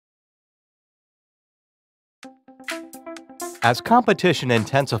As competition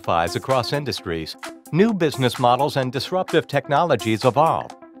intensifies across industries, new business models and disruptive technologies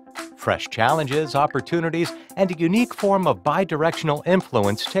evolve. Fresh challenges, opportunities, and a unique form of bidirectional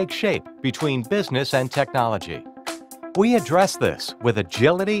influence take shape between business and technology. We address this with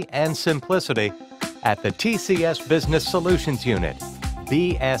agility and simplicity at the TCS Business Solutions Unit,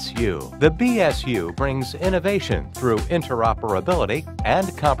 BSU. The BSU brings innovation through interoperability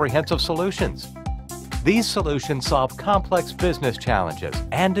and comprehensive solutions. These solutions solve complex business challenges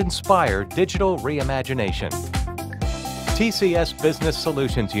and inspire digital reimagination. TCS Business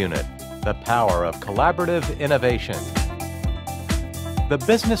Solutions Unit, the power of collaborative innovation. The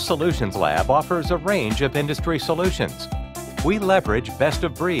Business Solutions Lab offers a range of industry solutions. We leverage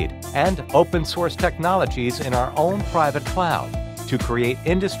best-of-breed and open-source technologies in our own private cloud to create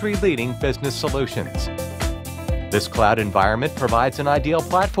industry-leading business solutions. This cloud environment provides an ideal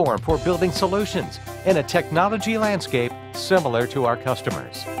platform for building solutions in a technology landscape similar to our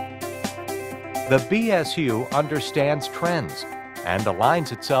customers. The BSU understands trends and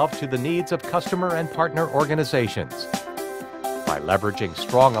aligns itself to the needs of customer and partner organizations. By leveraging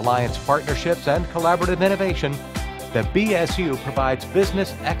strong alliance partnerships and collaborative innovation, the BSU provides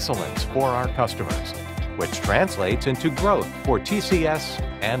business excellence for our customers, which translates into growth for TCS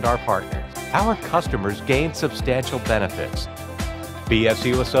and our partners. Our customers gain substantial benefits.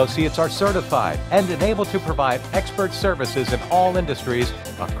 BSU associates are certified and enabled to provide expert services in all industries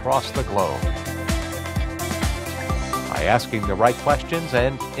across the globe. By asking the right questions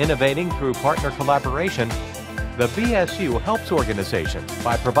and innovating through partner collaboration, the BSU helps organizations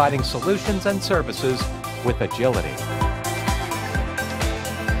by providing solutions and services with agility.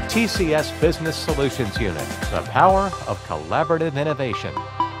 TCS Business Solutions Unit, the power of collaborative innovation.